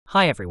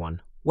Hi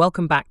everyone,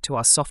 welcome back to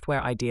our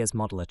Software Ideas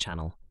Modeler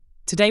channel.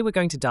 Today we're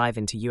going to dive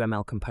into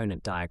UML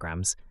component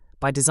diagrams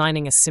by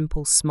designing a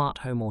simple smart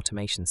home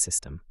automation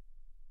system.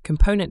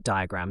 Component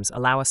diagrams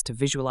allow us to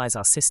visualize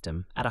our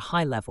system at a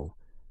high level,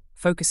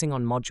 focusing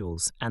on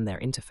modules and their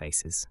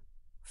interfaces.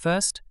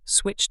 First,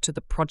 switch to the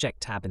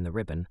Project tab in the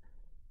ribbon,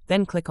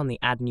 then click on the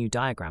Add New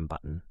Diagram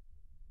button.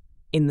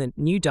 In the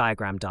New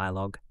Diagram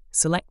dialog,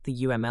 select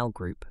the UML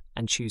group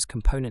and choose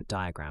Component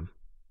Diagram.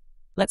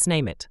 Let's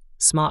name it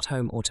Smart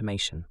Home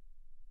Automation.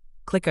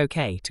 Click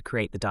OK to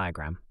create the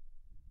diagram.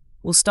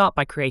 We'll start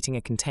by creating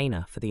a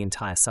container for the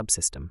entire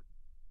subsystem.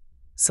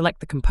 Select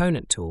the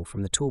Component tool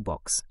from the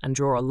toolbox and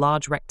draw a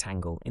large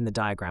rectangle in the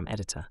diagram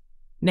editor.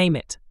 Name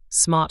it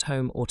Smart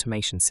Home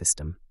Automation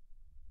System.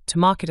 To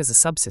mark it as a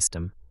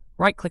subsystem,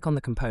 right-click on the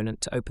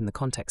component to open the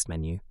context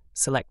menu,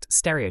 select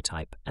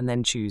Stereotype and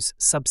then choose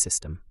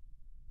Subsystem.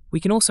 We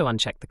can also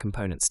uncheck the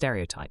component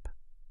stereotype.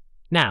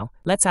 Now,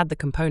 let's add the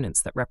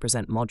components that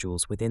represent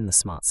modules within the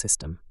smart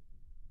system.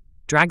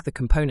 Drag the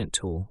Component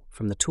tool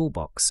from the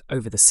toolbox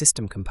over the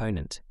System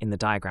component in the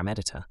diagram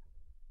editor.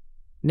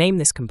 Name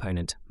this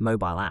component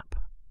Mobile App.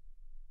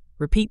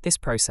 Repeat this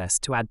process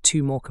to add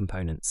two more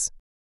components,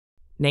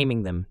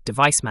 naming them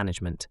Device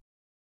Management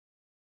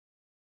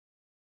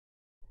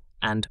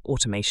and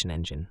Automation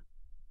Engine.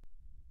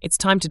 It's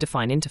time to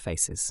define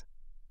interfaces.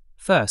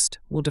 First,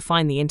 we'll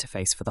define the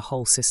interface for the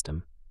whole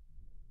system.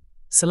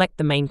 Select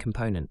the main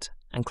component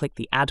and click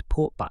the Add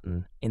Port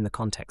button in the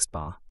context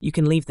bar. You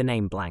can leave the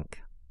name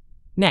blank.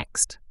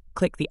 Next,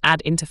 click the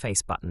Add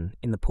Interface button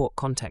in the port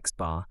context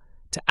bar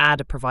to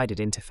add a provided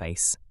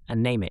interface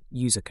and name it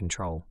User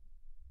Control.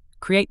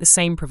 Create the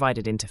same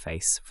provided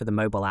interface for the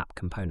Mobile App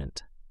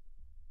component.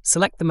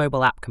 Select the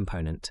Mobile App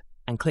component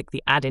and click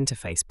the Add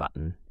Interface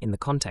button in the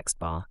context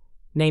bar,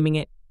 naming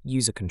it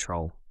User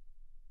Control.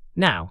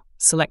 Now,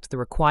 select the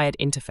Required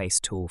Interface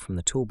tool from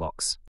the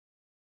toolbox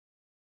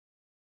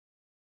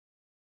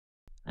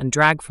and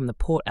drag from the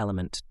port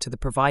element to the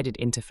provided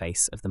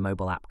interface of the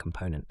mobile app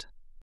component.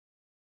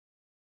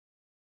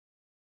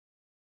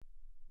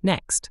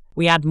 Next,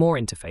 we add more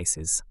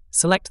interfaces.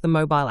 Select the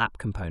mobile app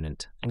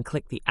component and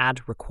click the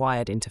Add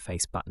Required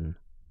Interface button.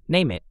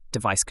 Name it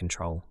Device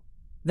Control.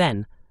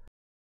 Then,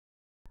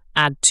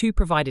 add two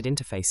provided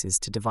interfaces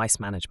to Device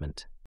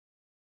Management,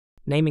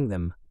 naming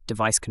them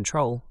Device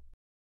Control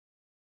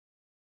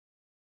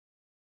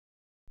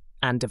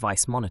and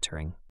Device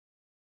Monitoring.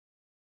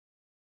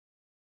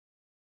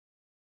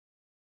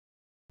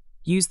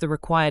 Use the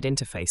Required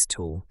Interface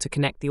tool to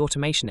connect the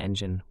automation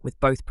engine with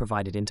both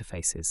provided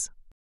interfaces.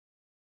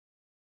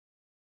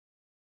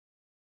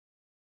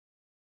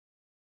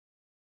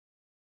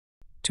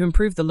 To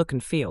improve the look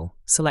and feel,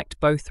 select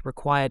both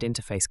Required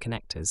Interface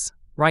connectors.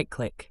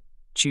 Right-click,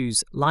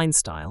 choose Line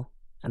Style,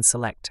 and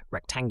select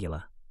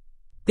Rectangular.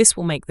 This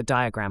will make the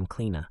diagram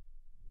cleaner.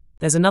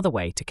 There's another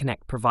way to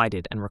connect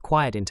provided and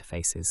required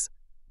interfaces,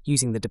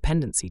 using the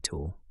Dependency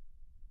tool.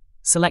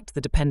 Select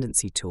the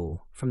Dependency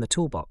tool from the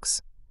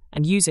toolbox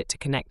and use it to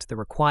connect the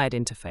required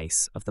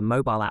interface of the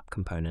mobile app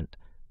component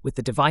with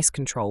the device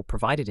control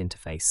provided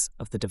interface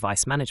of the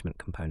device management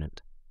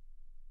component.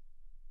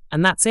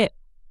 And that's it!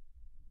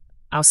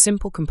 Our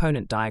simple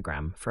component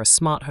diagram for a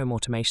smart home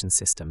automation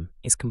system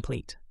is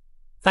complete.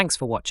 Thanks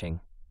for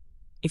watching.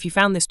 If you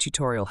found this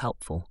tutorial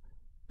helpful,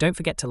 don't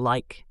forget to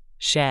like,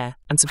 share,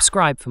 and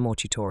subscribe for more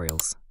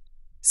tutorials.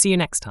 See you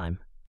next time.